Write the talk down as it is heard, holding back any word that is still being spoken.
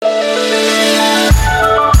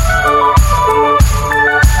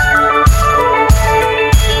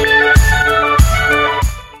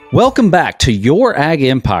Welcome back to Your Ag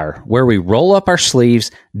Empire, where we roll up our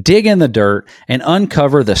sleeves, dig in the dirt, and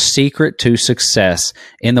uncover the secret to success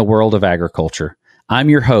in the world of agriculture. I'm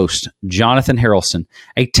your host, Jonathon Haralson,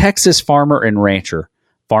 a Texas farmer and rancher,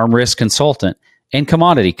 farm risk consultant, and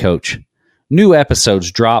commodity coach. New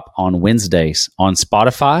episodes drop on Wednesdays on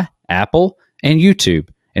Spotify, Apple, and YouTube,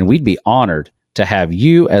 and we'd be honored to have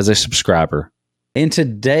you as a subscriber. And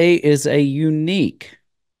today is a unique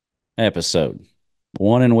episode,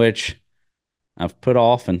 one in which I've put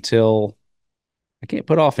off until I can't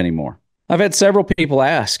put off anymore. I've had several people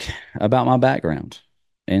ask about my background.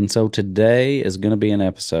 And so today is going to be an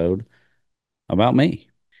episode about me.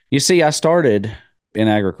 You see, I started in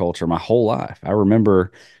agriculture my whole life. I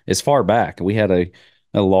remember as far back, we had a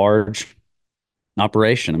large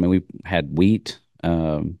operation. I mean, we had wheat,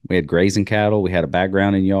 we had grazing cattle, we had a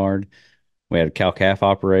background in yard, we had a cow calf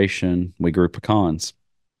operation, we grew pecans.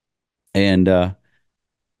 And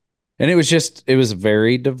it was a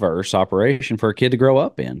very diverse operation for a kid to grow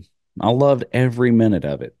up in. I loved every minute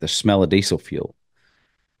of it. The smell of diesel fuel,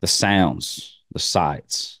 the sounds, the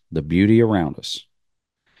sights, the beauty around us.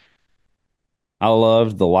 I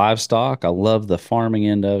loved the livestock. I loved the farming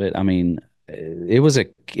end of it. I mean, it was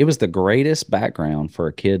the greatest background for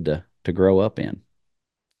a kid to grow up in.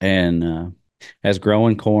 And as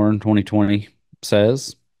Growing Corn 2020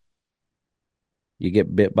 says, you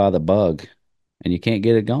get bit by the bug and you can't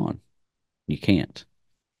get it gone. You can't.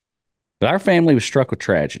 But our family was struck with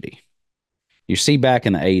tragedy. You see, back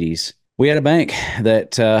in the 80s, we had a bank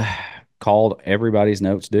that called everybody's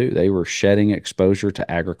notes due. They were shedding exposure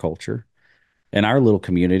to agriculture, and our little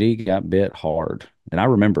community got bit hard. And I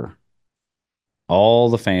remember all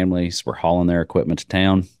the families were hauling their equipment to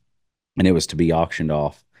town, and it was to be auctioned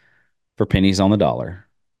off for pennies on the dollar.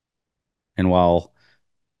 And while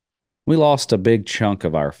we lost a big chunk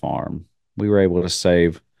of our farm, we were able to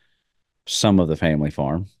save some of the family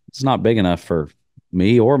farm. It's not big enough for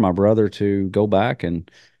me or my brother to go back and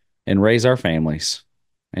raise our families.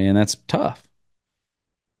 And that's tough.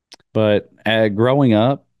 But growing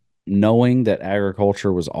up, knowing that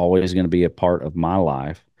agriculture was always going to be a part of my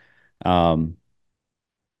life, um,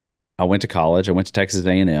 I went to college. I went to Texas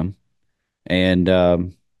A&M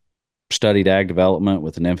and studied ag development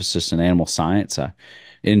with an emphasis in animal science. I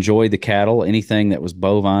enjoyed the cattle, anything that was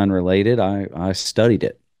bovine related. I studied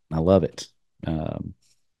it. I love it. Um,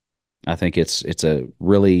 I think it's a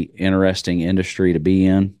really interesting industry to be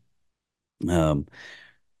in. Um,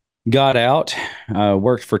 got out,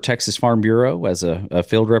 worked for Texas Farm Bureau as a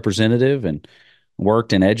field representative and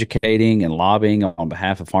worked in educating and lobbying on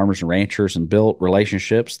behalf of farmers and ranchers and built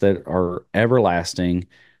relationships that are everlasting.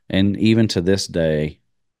 And even to this day,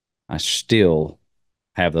 I still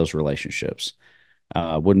have those relationships.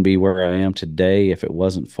 Wouldn't be where I am today if it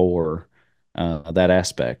wasn't for that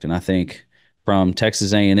aspect. And I think from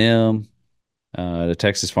Texas A&M to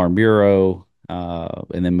Texas Farm Bureau,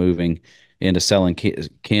 and then moving into selling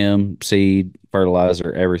chem, seed,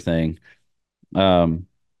 fertilizer, everything. Um,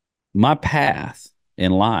 my path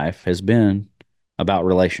in life has been about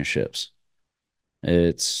relationships.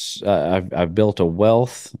 I've built a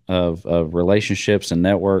wealth of relationships and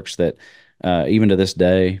networks that even to this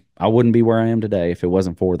day I wouldn't be where I am today if it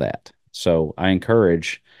wasn't for that. So I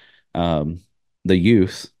encourage um, the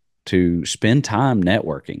youth to spend time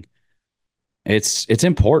networking. It's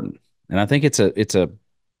important, and I think it's a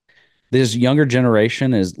this younger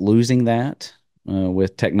generation is losing that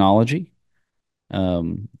with technology.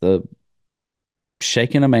 The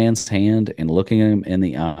shaking a man's hand and looking him in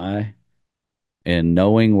the eye and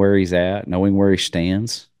knowing where he's at, knowing where he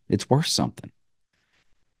stands, it's worth something.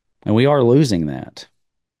 And we are losing that.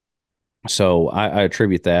 So I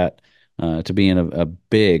attribute that to being a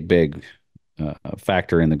big, big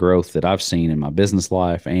factor in the growth that I've seen in my business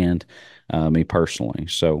life and me personally.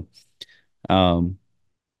 So um,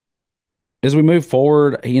 as we move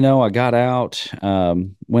forward, I got out,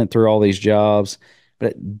 went through all these jobs,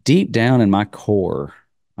 but deep down in my core,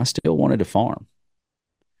 I still wanted to farm.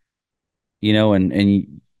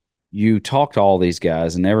 And you talk to all these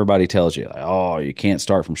guys, and everybody tells you, like, "Oh, you can't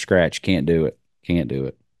start from scratch. You can't do it. Can't do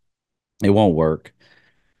it. It won't work.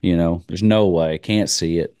 There's no way. Can't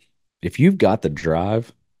see it." If you've got the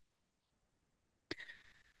drive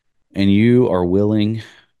and you are willing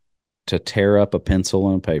to tear up a pencil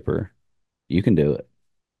and a paper, you can do it.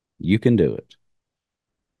 You can do it.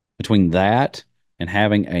 Between that and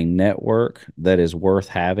having a network that is worth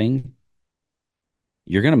having,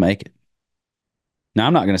 you're going to make it. Now,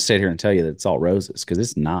 I'm not going to sit here and tell you that it's all roses because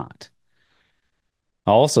it's not.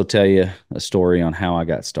 I'll also tell you a story on how I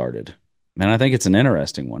got started. And I think it's an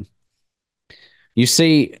interesting one. You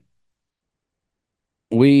see,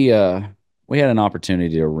 we uh we had an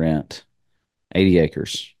opportunity to rent 80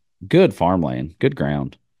 acres. Good farmland, good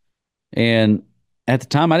ground. And at the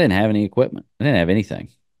time I didn't have any equipment. I didn't have anything.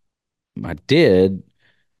 I did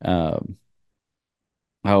um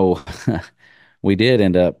oh we did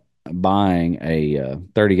end up buying a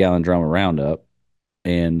 30-gallon drum of Roundup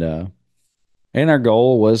and our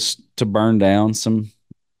goal was to burn down some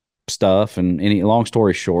stuff. And any long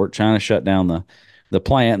story short, China shut down the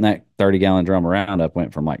plant, and that 30-gallon drum of Roundup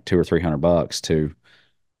went from like two or 300 bucks to,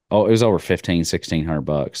 oh, it was over 1,500 to 1,600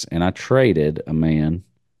 bucks. And I traded a man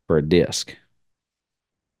for a disc.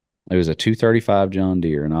 It was a 235 John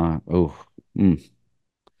Deere, and mm,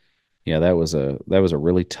 yeah, that was a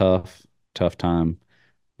really tough time.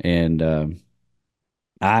 And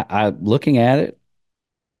I looking at it,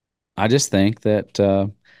 I just think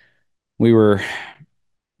that we were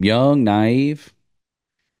young, naive.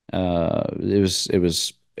 It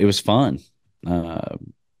was fun. Uh,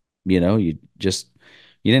 you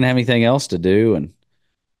didn't have anything else to do, and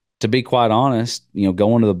to be quite honest,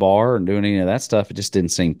 going to the bar and doing any of that stuff, it just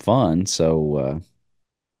didn't seem fun. So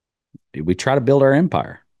we try to build our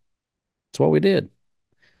empire. That's what we did.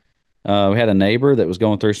 We had a neighbor that was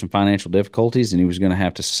going through some financial difficulties, and he was going to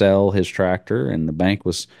have to sell his tractor, and the bank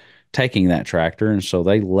was taking that tractor, and so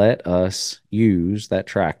they let us use that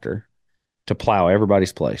tractor to plow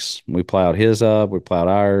everybody's place. We plowed his up, we plowed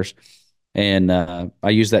ours, and I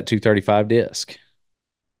used that 235 disc.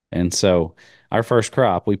 And so our first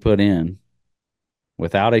crop we put in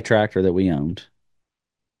without a tractor that we owned,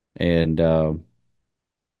 and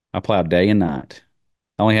I plowed day and night.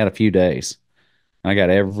 I only had a few days. I got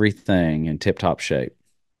everything in tip-top shape.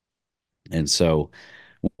 And so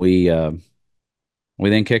we uh, we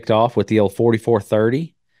then kicked off with the old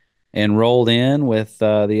 4430 and rolled in with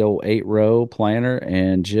the old 8-row planter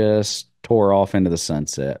and just tore off into the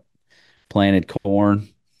sunset. Planted corn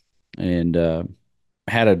and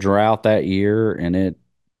had a drought that year, and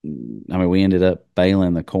I mean, we ended up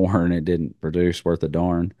baling the corn. It didn't produce worth a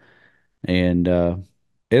darn. And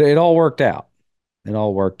it all worked out. It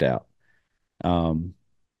all worked out. Um,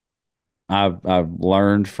 I've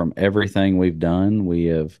learned from everything we've done. We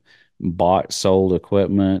have bought, sold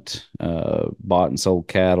equipment, bought and sold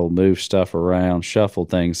cattle, moved stuff around, shuffled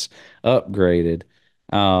things, upgraded.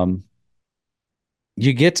 Um,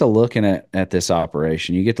 you get to looking at this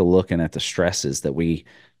operation, you get to looking at the stresses that we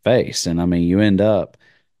face. And I mean, you end up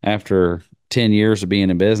after 10 years of being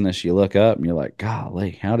in business, you look up and you're like,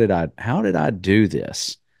 golly, how did I do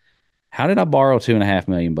this? How did I borrow 2.5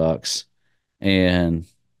 million bucks and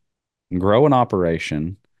grow an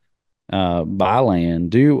operation, buy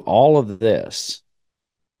land, do all of this,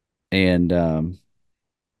 and and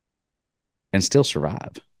still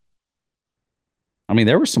survive? I mean,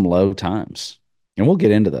 there were some low times, and we'll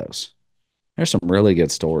get into those. There's some really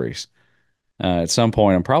good stories. At some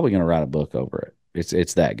point, I'm probably going to write a book over it.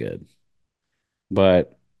 It's that good.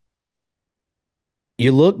 But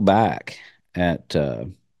you look back at uh,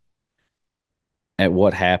 at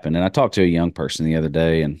what happened, and I talked to a young person the other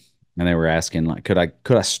day, and they were asking like, could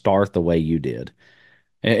I start the way you did?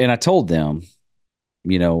 And I told them,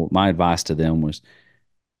 my advice to them was,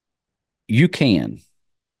 you can.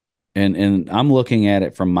 And I'm looking at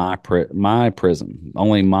it from my prism,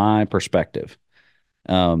 only my perspective.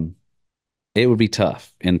 Um, it would be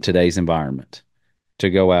tough in today's environment to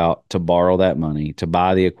go out to borrow that money, to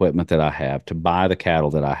buy the equipment that I have, to buy the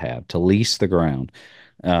cattle that I have, to lease the ground.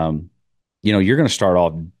 Um, you're going to start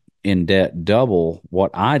off in debt double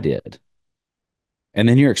what I did. And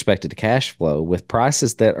then you're expected to cash flow with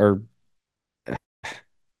prices that are,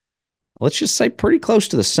 let's just say, pretty close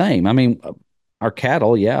to the same. I mean, our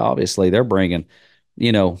cattle, yeah, obviously they're bringing,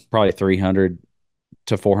 probably 300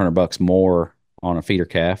 to 400 bucks more on a feeder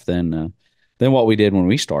calf than what we did when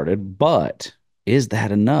we started. But is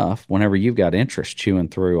that enough whenever you've got interest chewing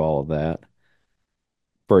through all of that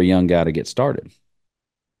for a young guy to get started?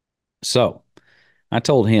 So I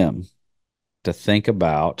told him to think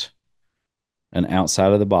about an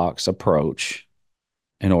outside of the box approach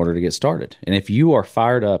in order to get started. And if you are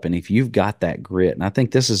fired up and if you've got that grit, and I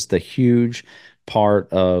think this is the huge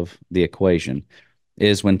part of the equation,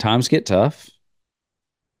 is when times get tough,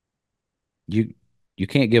 you you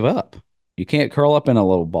can't give up. You can't curl up in a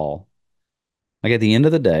little ball. Like at the end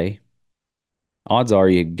of the day, odds are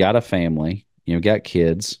you got a family, you got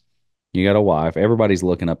kids, you got a wife, everybody's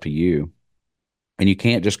looking up to you, and you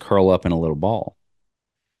can't just curl up in a little ball.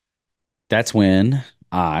 That's when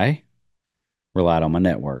I relied on my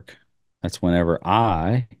network. That's whenever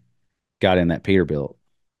I got in that Peterbilt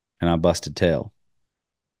and I busted tail.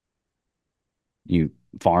 You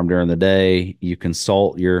farm during the day, you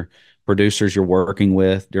consult your producers you're working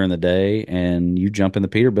with during the day, and you jump in the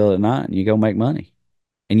Peterbilt at night and you go make money.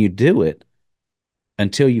 And you do it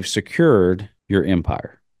until you've secured your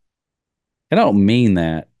empire. And I don't mean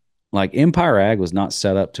that. Like Empire Ag was not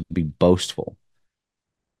set up to be boastful,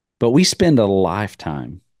 but we spend a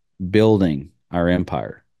lifetime building our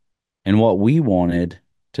empire. And what we wanted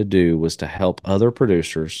to do was to help other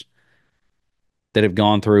producers that have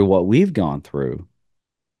gone through what we've gone through,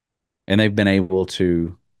 and they've been able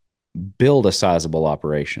to build a sizable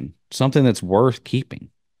operation, something that's worth keeping.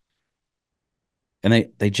 And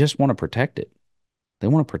they just want to protect it. They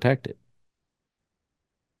want to protect it.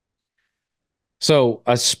 So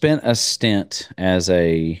I spent a stint as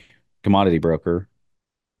a commodity broker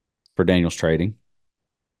for Daniels Trading.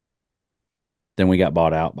 Then we got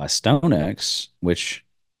bought out by StoneX, which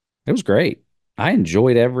it was great. I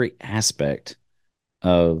enjoyed every aspect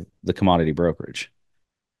of the commodity brokerage.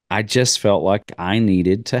 I just felt like I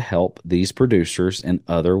needed to help these producers in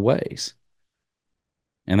other ways.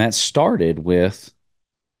 And that started with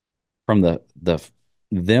from the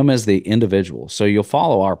them as the individual. So you'll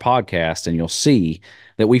follow our podcast and you'll see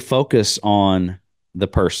that we focus on the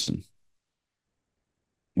person.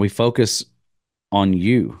 We focus on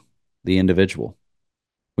you, the individual.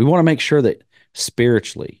 We want to make sure that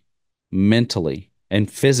spiritually, mentally,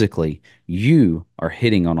 and physically, you are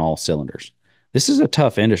hitting on all cylinders. This is a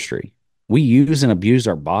tough industry. We use and abuse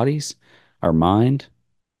our bodies, our mind.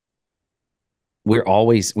 We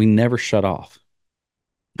never shut off.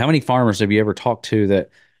 How many farmers have you ever talked to that,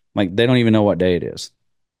 like, they don't even know what day it is?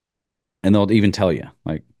 And they'll even tell you,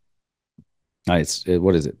 like,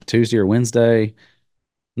 what is it, Tuesday or Wednesday?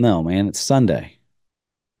 No, man, it's Sunday.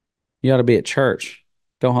 You ought to be at church.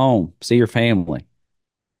 Go home, see your family.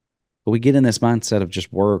 But we get in this mindset of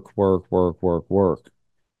just work, work, work, work, work.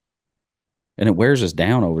 And it wears us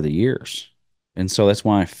down over the years. And so that's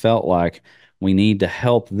why I felt like we need to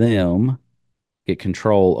help them get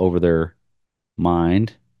control over their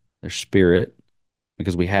mind, their spirit,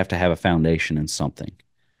 because we have to have a foundation in something.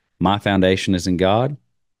 My foundation is in God,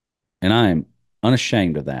 and I am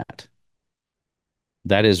unashamed of that.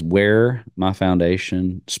 That is where my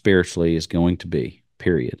foundation spiritually is going to be,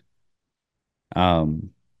 period.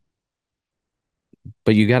 Um,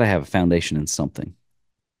 but you got to have a foundation in something.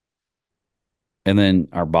 And then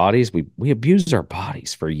our bodies, we abuse our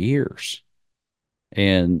bodies for years.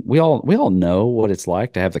 And we all know what it's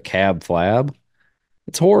like to have the cab flab.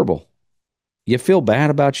 It's horrible. You feel bad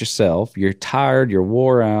about yourself. You're tired, you're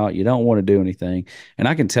wore out, you don't want to do anything. And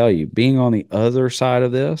I can tell you, being on the other side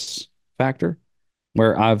of this factor,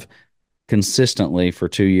 where I've consistently for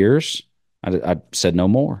 2 years, I said no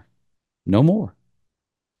more, no more.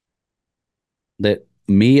 That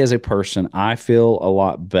me as a person, I feel a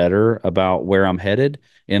lot better about where I'm headed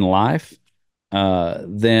in life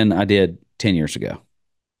than I did 10 years ago.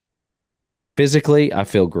 Physically, I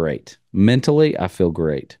feel great. Mentally, I feel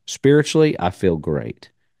great. Spiritually, I feel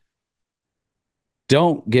great.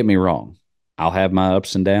 Don't get me wrong. I'll have my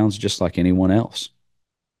ups and downs just like anyone else.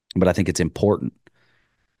 But I think it's important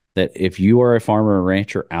that if you are a farmer or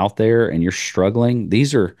rancher out there and you're struggling,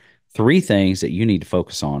 these are three things that you need to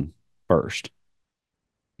focus on first.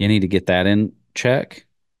 You need to get that in check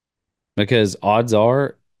because odds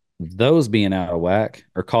are those being out of whack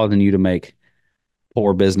are causing you to make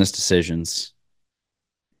poor business decisions.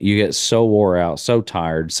 You get so wore out, so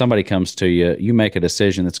tired. Somebody comes to you, you make a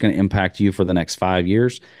decision that's going to impact you for the next 5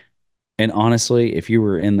 years. And honestly, if you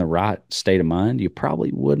were in the right state of mind, you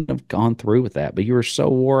probably wouldn't have gone through with that. But you were so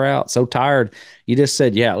wore out, so tired, you just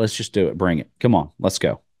said, yeah, let's just do it. Bring it. Come on, let's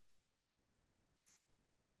go.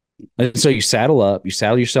 And so you saddle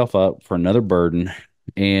yourself up for another burden,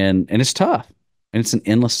 and it's tough. And it's an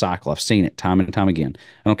endless cycle. I've seen it time and time again.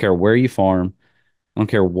 I don't care where you farm, I don't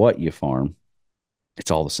care what you farm,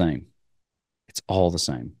 it's all the same. It's all the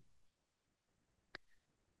same.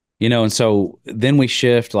 And so then we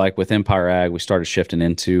shift, like with Empire Ag, we started shifting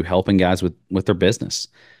into helping guys with their business.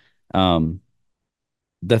 Um,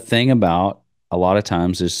 the thing about a lot of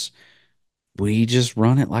times is we just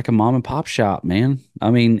run it like a mom and pop shop, man.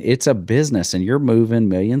 I mean, it's a business and you're moving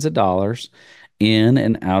millions of dollars in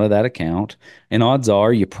and out of that account. And odds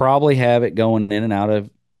are you probably have it going in and out of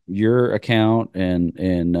your account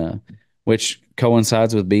and which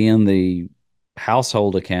coincides with being the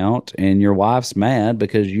household account, and your wife's mad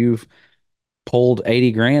because you've pulled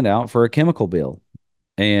 80 grand out for a chemical bill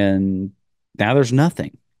and now there's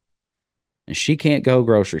nothing. And she can't go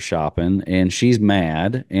grocery shopping and she's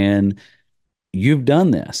mad and you've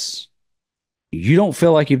done this. You don't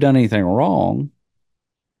feel like you've done anything wrong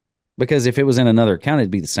because if it was in another account,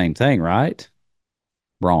 it'd be the same thing, right?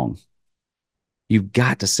 Wrong. You've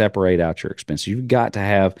got to separate out your expenses. You've got to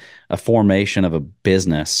have a formation of a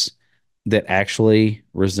business that actually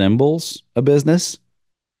resembles a business,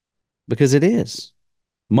 because it is.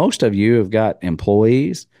 Most of you have got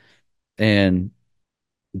employees, and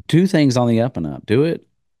do things on the up and up. Do it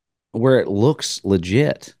where it looks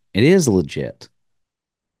legit. It is legit.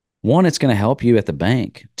 One, it's going to help you at the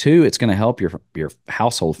bank. Two, it's going to help your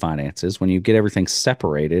household finances when you get everything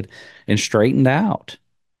separated and straightened out.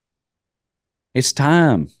 It's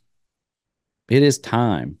time. It is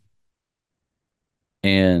time.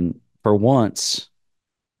 And for once,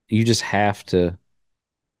 you just have to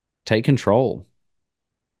take control.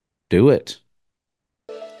 Do it.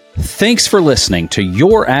 Thanks for listening to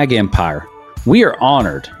Your Ag Empire. We are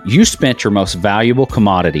honored you spent your most valuable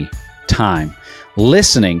commodity, time,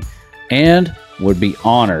 listening, and would be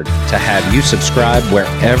honored to have you subscribe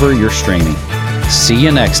wherever you're streaming. See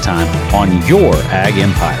you next time on Your Ag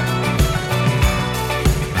Empire.